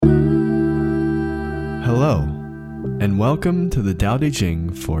and welcome to the Tao Te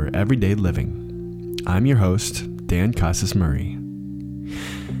Ching for Everyday Living. I'm your host, Dan Casas Murray.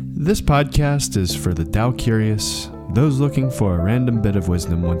 This podcast is for the Tao curious, those looking for a random bit of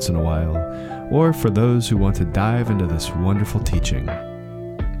wisdom once in a while, or for those who want to dive into this wonderful teaching.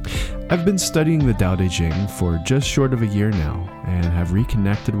 I've been studying the Tao Te Ching for just short of a year now, and have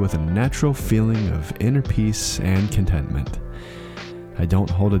reconnected with a natural feeling of inner peace and contentment. I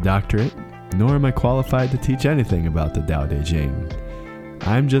don't hold a doctorate, nor am I qualified to teach anything about the Tao Te Ching.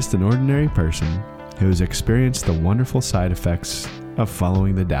 I'm just an ordinary person who has experienced the wonderful side effects of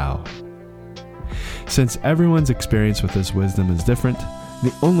following the Tao. Since everyone's experience with this wisdom is different,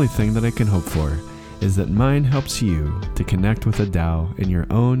 the only thing that I can hope for is that mine helps you to connect with the Tao in your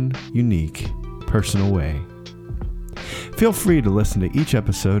own unique, personal way. Feel free to listen to each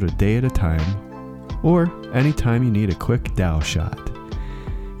episode a day at a time, or anytime you need a quick Tao shot.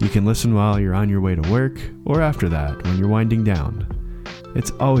 You can listen while you're on your way to work, or after that when you're winding down.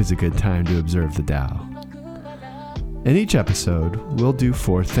 It's always a good time to observe the Tao. In each episode, we'll do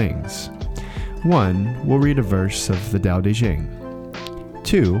 4 things. 1, we'll read a verse of the Tao Te Ching.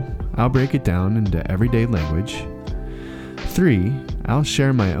 2, I'll break it down into everyday language. 3, I'll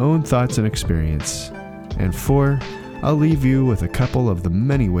share my own thoughts and experience. And 4, I'll leave you with a couple of the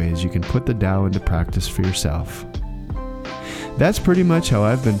many ways you can put the Tao into practice for yourself. That's pretty much how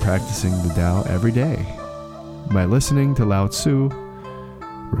I've been practicing the Tao every day. By listening to Lao Tzu,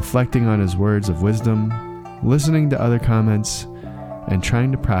 reflecting on his words of wisdom, listening to other comments, and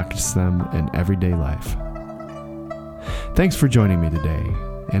trying to practice them in everyday life. Thanks for joining me today,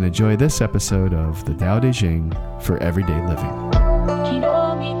 and enjoy this episode of the Tao Te Ching for Everyday Living.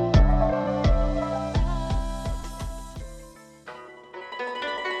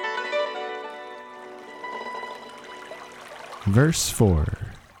 Verse 4,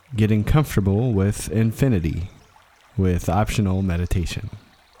 getting comfortable with infinity, with optional meditation.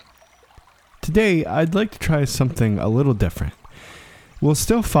 Today, I'd like to try something a little different. We'll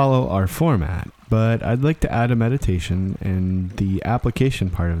still follow our format, but I'd like to add a meditation in the application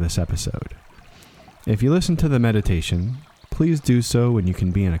part of this episode. If you listen to the meditation, please do so when you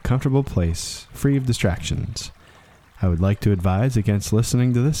can be in a comfortable place, free of distractions. I would like to advise against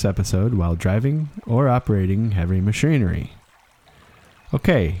listening to this episode while driving or operating heavy machinery.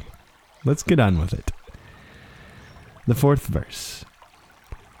 Okay, let's get on with it. The 4th verse.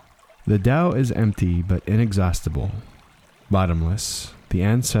 The Tao is empty but inexhaustible, bottomless, the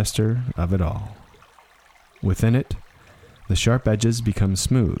ancestor of it all. Within it, the sharp edges become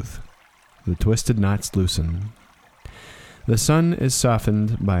smooth, the twisted knots loosen. The sun is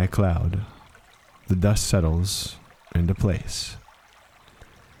softened by a cloud, the dust settles into place.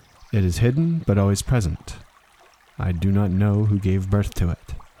 It is hidden but always present. I do not know who gave birth to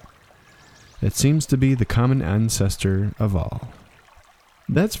it. It seems to be the common ancestor of all.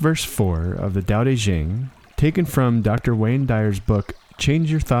 That's verse 4 of the Tao Te Ching, taken from Dr. Wayne Dyer's book,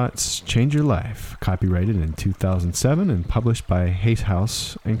 Change Your Thoughts, Change Your Life, copyrighted in 2007 and published by Hay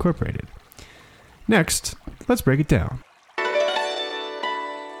House Incorporated. Next, let's break it down.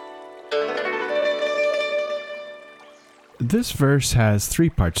 This verse has 3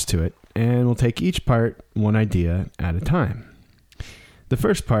 parts to it, and we'll take each part one idea at a time. The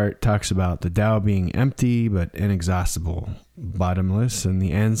first part talks about the Tao being empty but inexhaustible, bottomless, and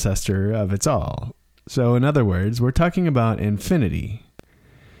the ancestor of its all. So in other words, we're talking about infinity.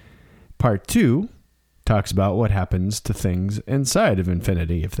 Part 2 talks about what happens to things inside of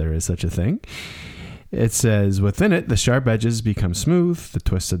infinity, if there is such a thing. It says, within it, the sharp edges become smooth, the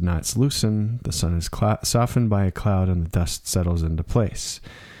twisted knots loosen, the sun is softened by a cloud, and the dust settles into place.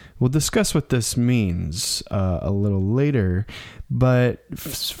 We'll discuss what this means a little later, but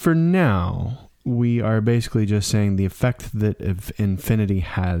for now, we are basically just saying the effect that infinity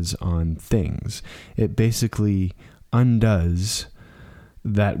has on things. It basically undoes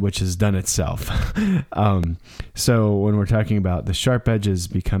that which has done itself. So when we're talking about the sharp edges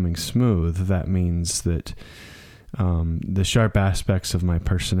becoming smooth, that means that the sharp aspects of my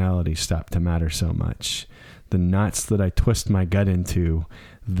personality stop to matter so much. The knots that I twist my gut into,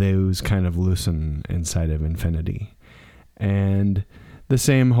 those kind of loosen inside of infinity. And the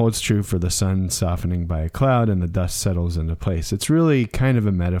same holds true for the sun softening by a cloud and the dust settles into place. It's really kind of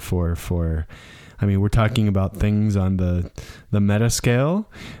a metaphor for, we're talking about things on the meta scale,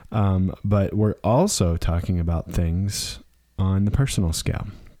 but we're also talking about things on the personal scale.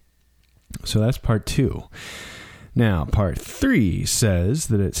 So that's part 2. Now, part 3 says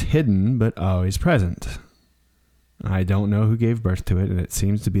that it's hidden but always present. I don't know who gave birth to it, and it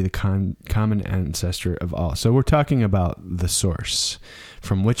seems to be the common ancestor of all. So we're talking about the source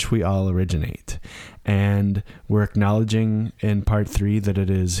from which we all originate. And we're acknowledging in part 3 that it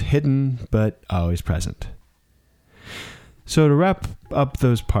is hidden but always present. So to wrap up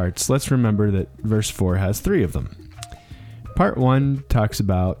those parts, let's remember that verse 4 has 3 of them. Part 1 talks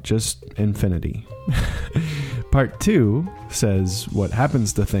about just infinity. Part 2 says what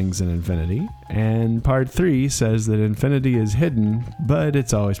happens to things in infinity. And part 3 says that infinity is hidden, but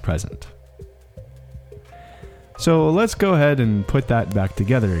it's always present. So let's go ahead and put that back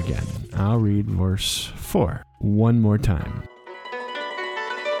together again. I'll read verse 4 one more time.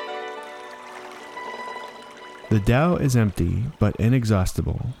 The Tao is empty, but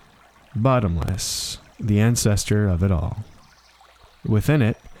inexhaustible, bottomless, the ancestor of it all. Within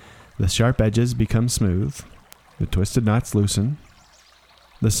it, the sharp edges become smooth, the twisted knots loosen,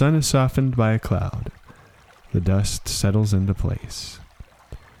 the sun is softened by a cloud, the dust settles into place.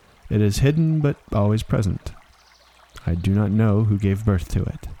 It is hidden but always present. I do not know who gave birth to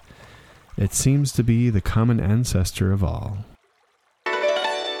it. It seems to be the common ancestor of all.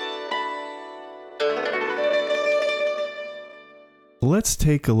 Let's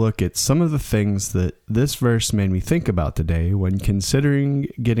take a look at some of the things that this verse made me think about today when considering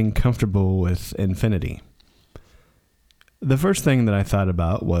getting comfortable with infinity. The first thing that I thought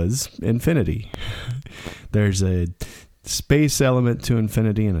about was infinity. There's a space element to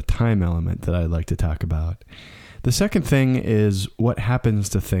infinity and a time element that I'd like to talk about. The second thing is what happens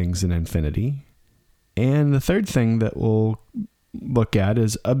to things in infinity. And the third thing that we'll look at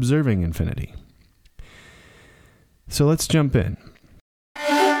is observing infinity. So let's jump in.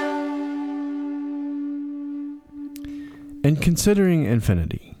 In considering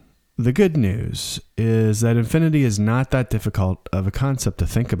infinity, the good news is that infinity is not that difficult of a concept to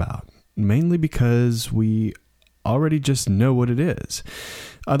think about, mainly because we already just know what it is.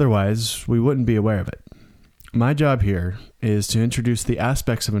 Otherwise, we wouldn't be aware of it. My job here is to introduce the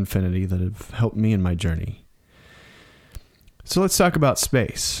aspects of infinity that have helped me in my journey. So let's talk about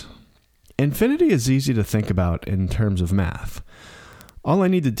space. Infinity is easy to think about in terms of math. All I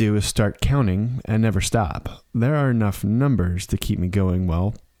need to do is start counting and never stop. There are enough numbers to keep me going,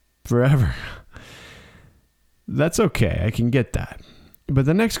 well, forever. That's okay, I can get that. But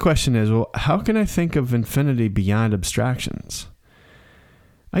the next question is, well, how can I think of infinity beyond abstractions?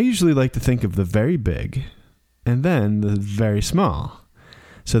 I usually like to think of the very big and then the very small.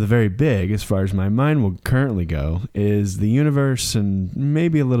 So the very big, as far as my mind will currently go, is the universe and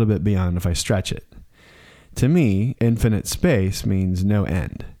maybe a little bit beyond if I stretch it. To me, infinite space means no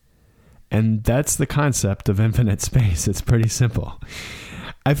end. And that's the concept of infinite space. It's pretty simple.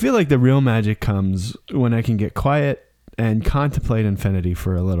 I feel like the real magic comes when I can get quiet and contemplate infinity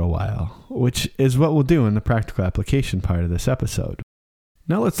for a little while, which is what we'll do in the practical application part of this episode.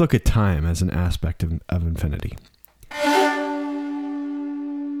 Now let's look at time as an aspect of infinity.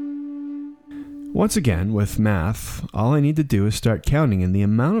 Once again, with math, all I need to do is start counting, and the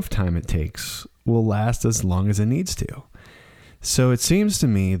amount of time it takes will last as long as it needs to. So it seems to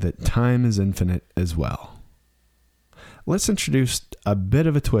me that time is infinite as well. Let's introduce a bit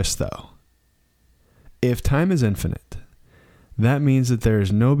of a twist, though. If time is infinite, that means that there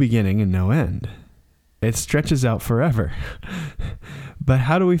is no beginning and no end. It stretches out forever. But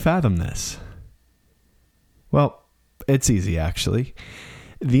how do we fathom this? Well, it's easy, actually.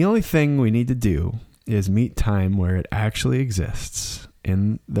 The only thing we need to do is meet time where it actually exists,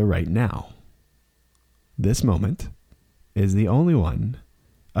 in the right now. This moment is the only one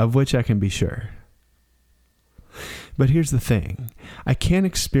of which I can be sure. But here's the thing. I can't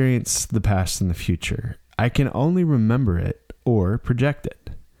experience the past and the future. I can only remember it or project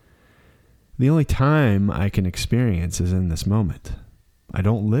it. The only time I can experience is in this moment. I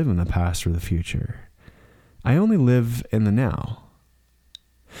don't live in the past or the future. I only live in the now.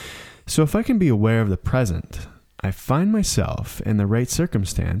 So if I can be aware of the present, I find myself in the right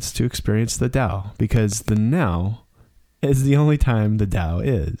circumstance to experience the Tao, because the now is the only time the Tao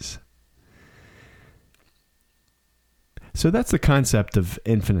is. So that's the concept of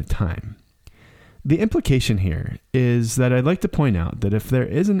infinite time. The implication here is that I'd like to point out that if there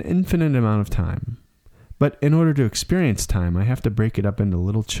is an infinite amount of time, but in order to experience time, I have to break it up into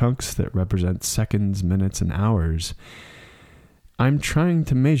little chunks that represent seconds, minutes, and hours, I'm trying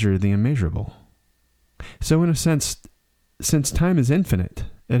to measure the immeasurable. So in a sense, since time is infinite,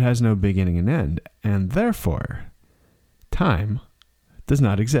 it has no beginning and end, and therefore, time does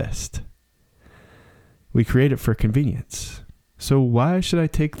not exist. We create it for convenience. So why should I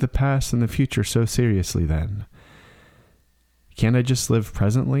take the past and the future so seriously then? Can't I just live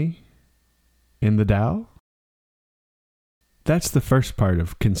presently in the Tao? That's the first part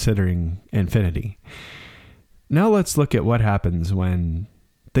of considering infinity. Now let's look at what happens when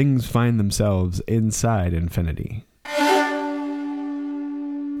things find themselves inside infinity.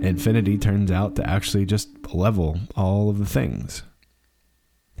 Infinity turns out to actually just level all of the things.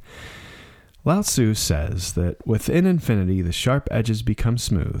 Lao Tzu says that within infinity, the sharp edges become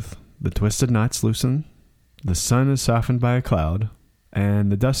smooth, the twisted knots loosen, the sun is softened by a cloud,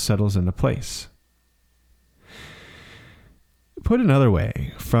 and the dust settles into place. Put another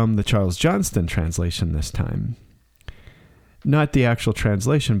way, from the Charles Johnston translation this time, not the actual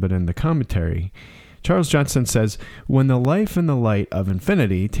translation, but in the commentary, Charles Johnston says, "When the life and the light of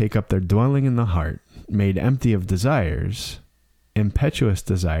infinity take up their dwelling in the heart, made empty of desires, impetuous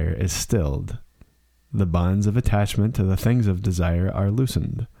desire is stilled. The bonds of attachment to the things of desire are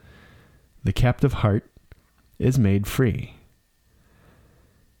loosened. The captive heart is made free."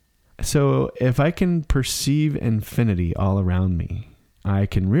 So if I can perceive infinity all around me, I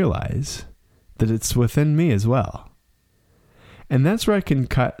can realize that it's within me as well. And that's where I can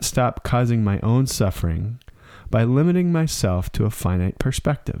stop causing my own suffering by limiting myself to a finite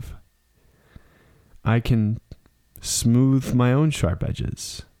perspective. I can smooth my own sharp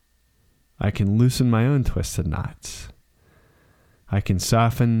edges. I can loosen my own twisted knots. I can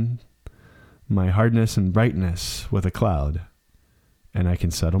soften my hardness and brightness with a cloud, and I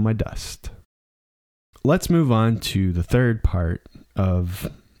can settle my dust. Let's move on to the third part of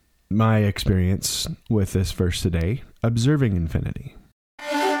my experience with this verse today, observing infinity.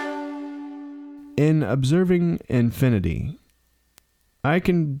 In observing infinity, I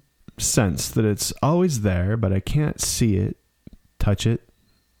can sense that it's always there, but I can't see it, touch it,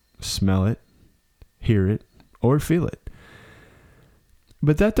 smell it, hear it, or feel it.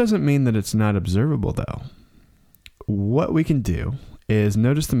 But that doesn't mean that it's not observable, though. What we can do is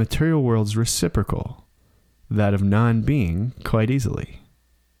notice the material world's reciprocal, that of non-being, quite easily.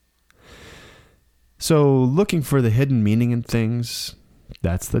 So looking for the hidden meaning in things,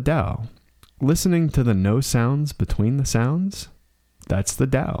 that's the Tao. Listening to the no sounds between the sounds, that's the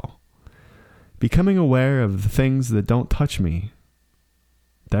Tao. Becoming aware of the things that don't touch me,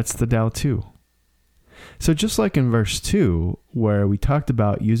 that's the Tao too. So just like in verse 2, where we talked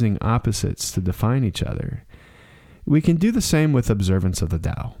about using opposites to define each other, we can do the same with observance of the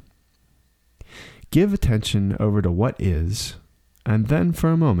Tao. Give attention over to what is, and then for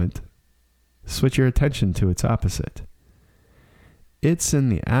a moment, switch your attention to its opposite. It's in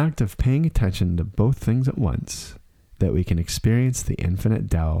the act of paying attention to both things at once that we can experience the infinite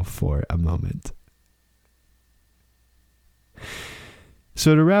Tao for a moment.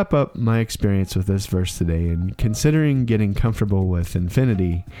 So to wrap up my experience with this verse today and considering getting comfortable with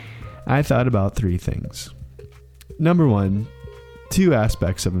infinity, I thought about three things. Number one, two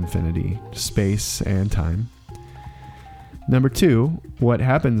aspects of infinity, space and time. Number two, what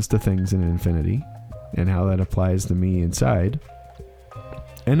happens to things in infinity and how that applies to me inside.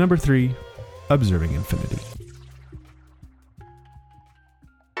 And number three, observing infinity.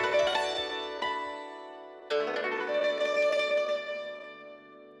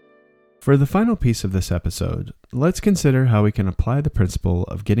 For the final piece of this episode, let's consider how we can apply the principle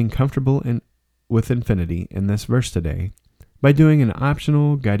of getting comfortable with infinity in this verse today by doing an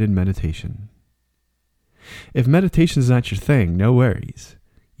optional guided meditation. If meditation is not your thing, no worries.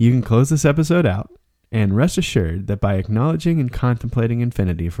 You can close this episode out and rest assured that by acknowledging and contemplating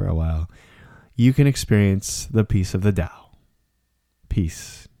infinity for a while, you can experience the peace of the Tao.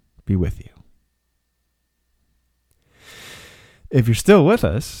 Peace be with you. If you're still with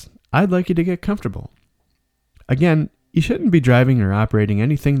us, I'd like you to get comfortable. Again, you shouldn't be driving or operating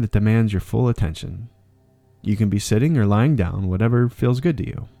anything that demands your full attention. You can be sitting or lying down, whatever feels good to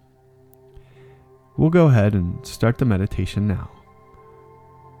you. We'll go ahead and start the meditation now.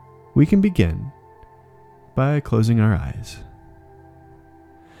 We can begin by closing our eyes.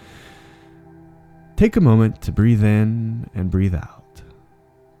 Take a moment to breathe in and breathe out.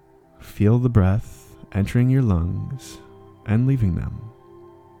 Feel the breath entering your lungs and leaving them.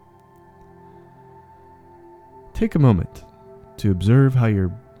 Take a moment to observe how your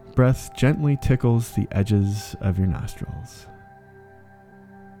breath gently tickles the edges of your nostrils.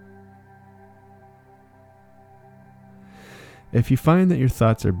 If you find that your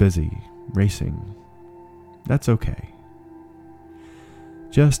thoughts are busy, racing, that's okay.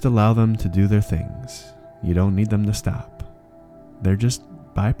 Just allow them to do their things. You don't need them to stop. They're just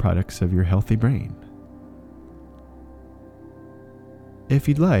byproducts of your healthy brain. If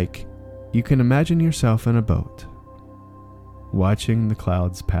you'd like, you can imagine yourself in a boat, watching the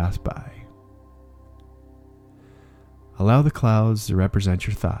clouds pass by. Allow the clouds to represent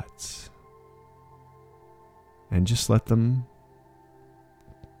your thoughts, and just let them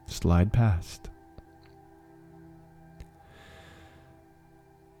slide past.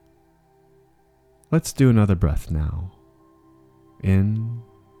 Let's do another breath now. In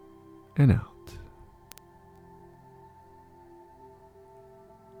and out.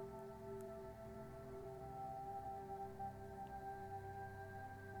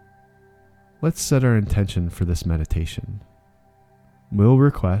 Let's set our intention for this meditation. We'll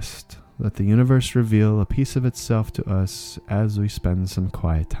request that the universe reveal a piece of itself to us as we spend some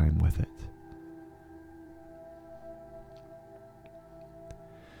quiet time with it.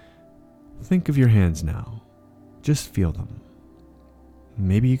 Think of your hands now. Just feel them.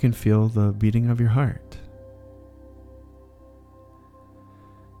 Maybe you can feel the beating of your heart.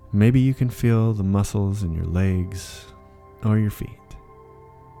 Maybe you can feel the muscles in your legs or your feet.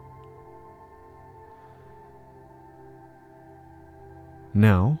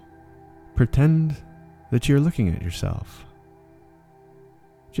 Now, pretend that you're looking at yourself,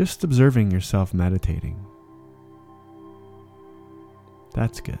 just observing yourself meditating.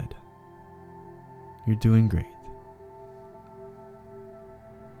 That's good. You're doing great.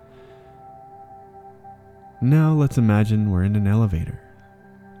 Now let's imagine we're in an elevator,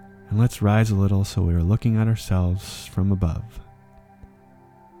 and let's rise a little so we're looking at ourselves from above.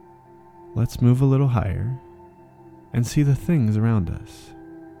 Let's move a little higher and see the things around us.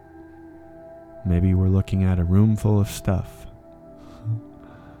 Maybe we're looking at a room full of stuff.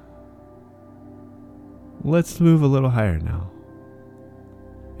 Let's move a little higher now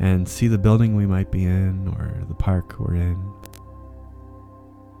and see the building we might be in or the park we're in.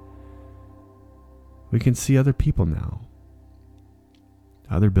 We can see other people now,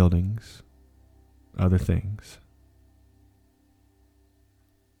 other buildings, other things.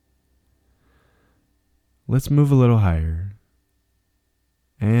 Let's move a little higher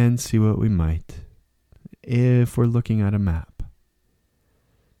and see what we might if we're looking at a map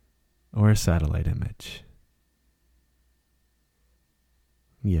or a satellite image.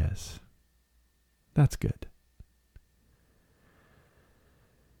 Yes, that's good.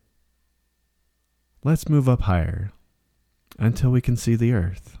 Let's move up higher until we can see the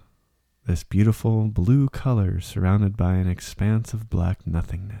earth, this beautiful blue color surrounded by an expanse of black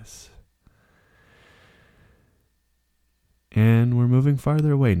nothingness. And we're moving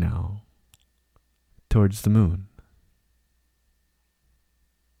farther away now, towards the moon.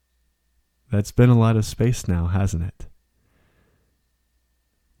 That's been a lot of space now, hasn't it?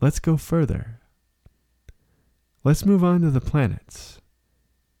 Let's go further. Let's move on to the planets,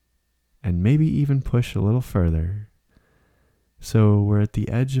 and maybe even push a little further, so we're at the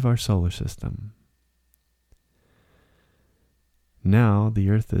edge of our solar system. Now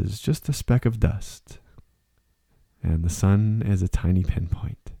the Earth is just a speck of dust, and the sun is a tiny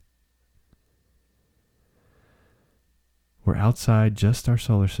pinpoint. We're outside just our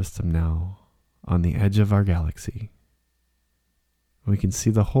solar system now, on the edge of our galaxy. We can see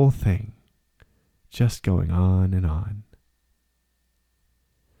the whole thing, just going on and on.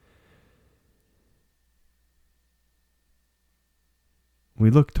 We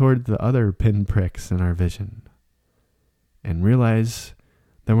look toward the other pinpricks in our vision, and realize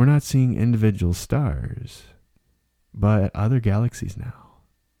that we're not seeing individual stars, but other galaxies now.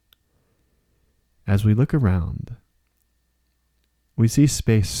 As we look around, we see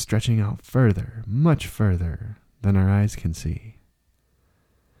space stretching out further, much further than our eyes can see.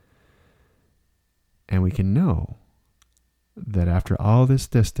 And we can know that after all this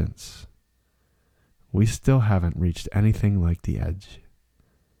distance, we still haven't reached anything like the edge.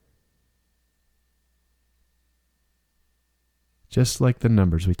 Just like the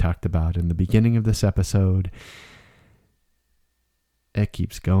numbers we talked about in the beginning of this episode, it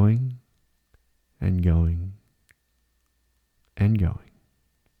keeps going and going and going.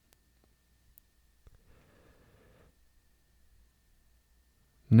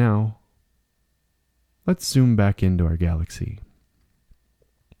 Now, let's zoom back into our galaxy.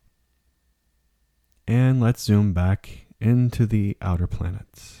 And let's zoom back into the outer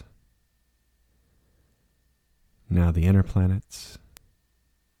planets. Now the inner planets,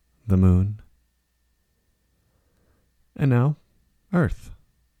 the moon, and now Earth.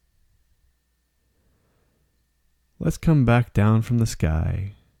 Let's come back down from the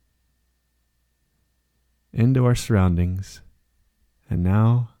sky into our surroundings, and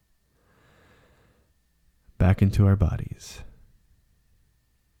now back into our bodies.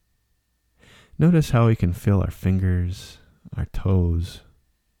 Notice how we can feel our fingers, our toes,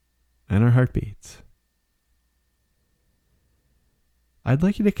 and our heartbeats. I'd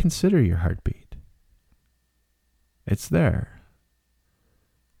like you to consider your heartbeat. It's there,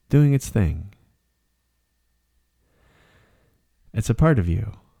 doing its thing. It's a part of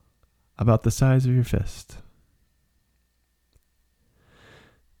you, about the size of your fist.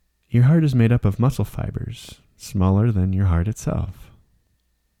 Your heart is made up of muscle fibers, smaller than your heart itself.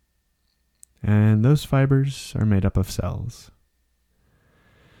 And those fibers are made up of cells.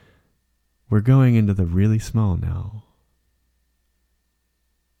 We're going into the really small now.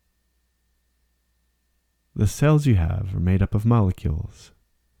 The cells you have are made up of molecules.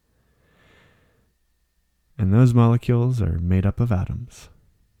 And those molecules are made up of atoms.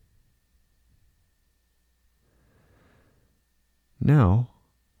 Now,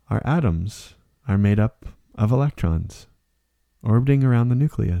 our atoms are made up of electrons orbiting around the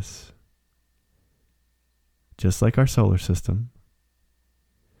nucleus, just like our solar system,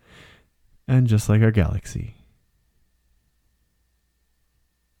 and just like our galaxy.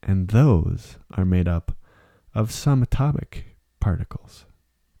 And those are made up of subatomic particles.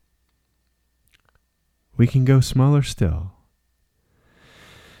 We can go smaller still.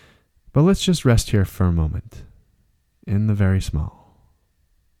 But let's just rest here for a moment, in the very small.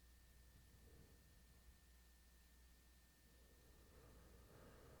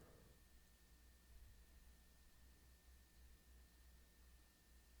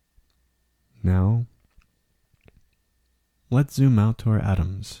 Now, let's zoom out to our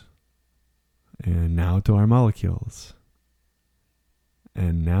atoms, and now to our molecules,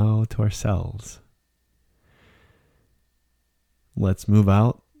 and now to our cells. Let's move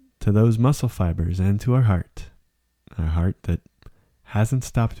out to those muscle fibers and to our heart that hasn't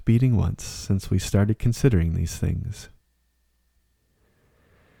stopped beating once since we started considering these things.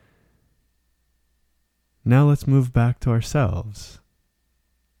 Now let's move back to ourselves.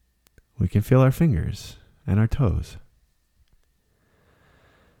 We can feel our fingers and our toes.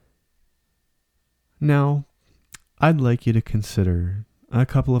 Now, I'd like you to consider a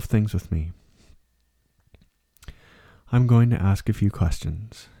couple of things with me. I'm going to ask a few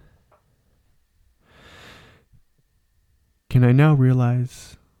questions. Can I now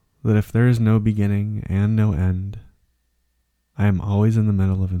realize that if there is no beginning and no end, I am always in the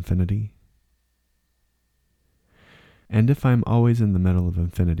middle of infinity? And if I'm always in the middle of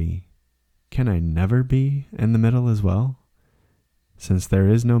infinity, can I never be in the middle as well, since there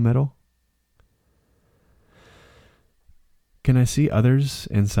is no middle? Can I see others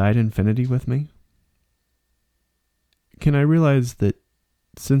inside infinity with me? Can I realize that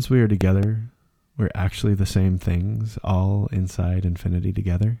since we are together, we're actually the same things, all inside infinity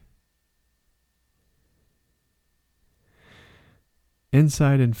together?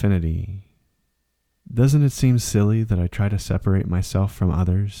 Inside infinity, doesn't it seem silly that I try to separate myself from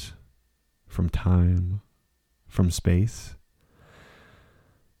others, from time, from space?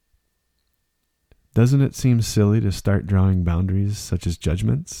 Doesn't it seem silly to start drawing boundaries such as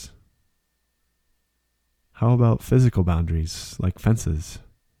judgments? How about physical boundaries like fences?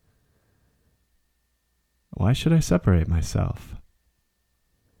 Why should I separate myself?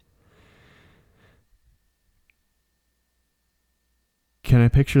 Can I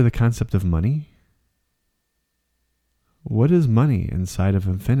picture the concept of money? What is money inside of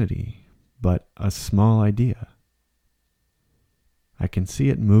infinity but a small idea? I can see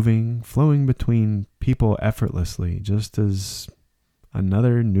it moving, flowing between people effortlessly, just as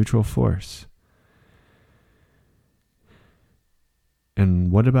another neutral force.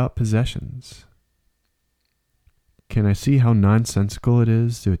 And what about possessions? Can I see how nonsensical it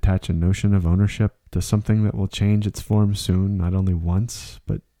is to attach a notion of ownership to something that will change its form soon, not only once,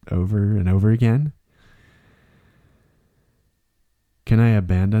 but over and over again? Can I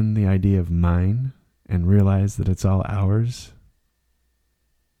abandon the idea of mine and realize that it's all ours?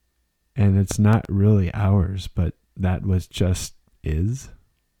 And it's not really ours, but that was just is?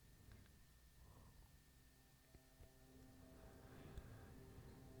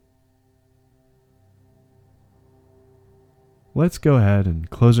 Let's go ahead and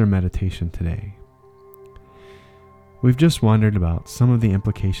close our meditation today. We've just wondered about some of the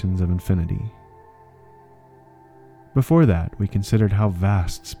implications of infinity. Before that, we considered how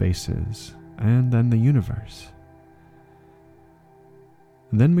vast space is, and then the universe.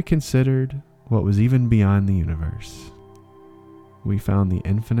 And then we considered what was even beyond the universe. We found the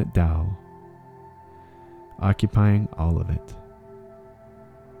infinite Tao, occupying all of it.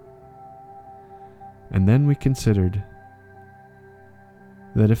 And then we considered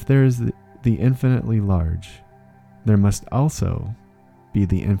that if there is the infinitely large, there must also be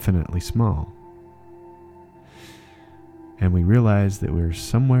the infinitely small. And we realized that we're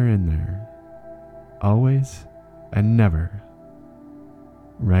somewhere in there, always and never,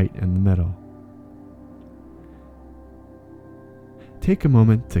 right in the middle. Take a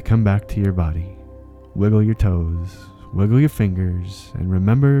moment to come back to your body. Wiggle your toes, wiggle your fingers, and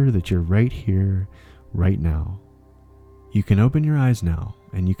remember that you're right here, right now. You can open your eyes now,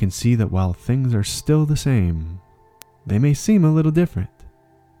 and you can see that while things are still the same, they may seem a little different.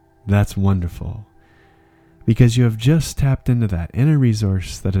 That's wonderful, because you have just tapped into that inner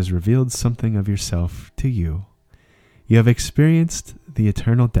resource that has revealed something of yourself to you. You have experienced the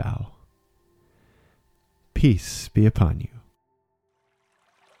eternal Tao. Peace be upon you.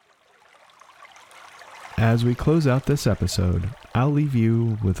 As we close out this episode, I'll leave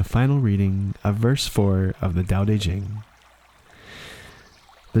you with a final reading of verse 4 of the Tao Te Ching.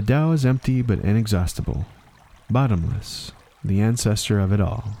 The Tao is empty but inexhaustible, bottomless, the ancestor of it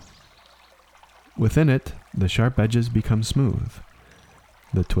all. Within it, the sharp edges become smooth,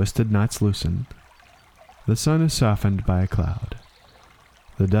 the twisted knots loosen, the sun is softened by a cloud,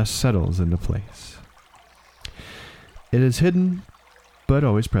 the dust settles into place. It is hidden, but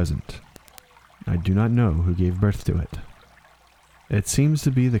always present. I do not know who gave birth to it. It seems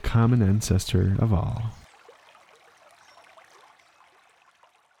to be the common ancestor of all.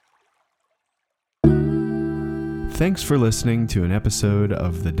 Thanks for listening to an episode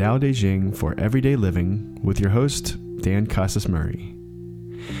of the Tao Te Ching for Everyday Living with your host, Dan Casas Murray.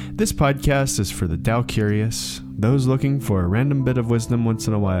 This podcast is for the Tao curious, those looking for a random bit of wisdom once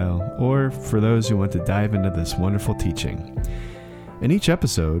in a while, or for those who want to dive into this wonderful teaching. In each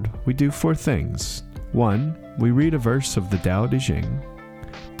episode, we do 4 things. 1, we read a verse of the Tao Te Ching.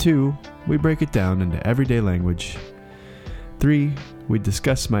 2, we break it down into everyday language. 3, we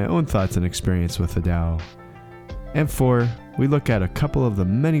discuss my own thoughts and experience with the Tao. And 4, we look at a couple of the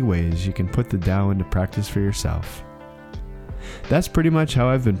many ways you can put the Tao into practice for yourself. That's pretty much how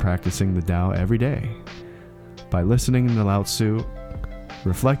I've been practicing the Tao every day. By listening to Lao Tzu,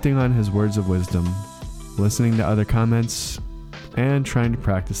 reflecting on his words of wisdom, listening to other comments, and trying to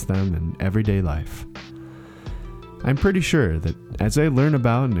practice them in everyday life. I'm pretty sure that as I learn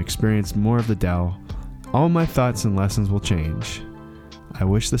about and experience more of the Tao, all my thoughts and lessons will change. I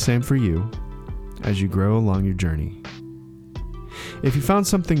wish the same for you as you grow along your journey. If you found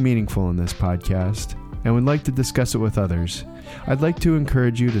something meaningful in this podcast and would like to discuss it with others, I'd like to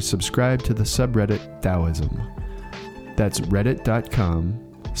encourage you to subscribe to the subreddit Taoism. That's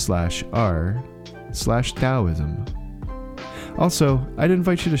reddit.com/r/Taoism. Also, I'd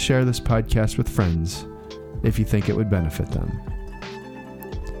invite you to share this podcast with friends if you think it would benefit them.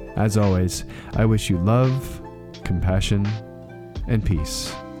 As always, I wish you love, compassion, and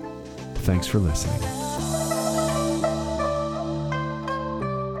peace. Thanks for listening.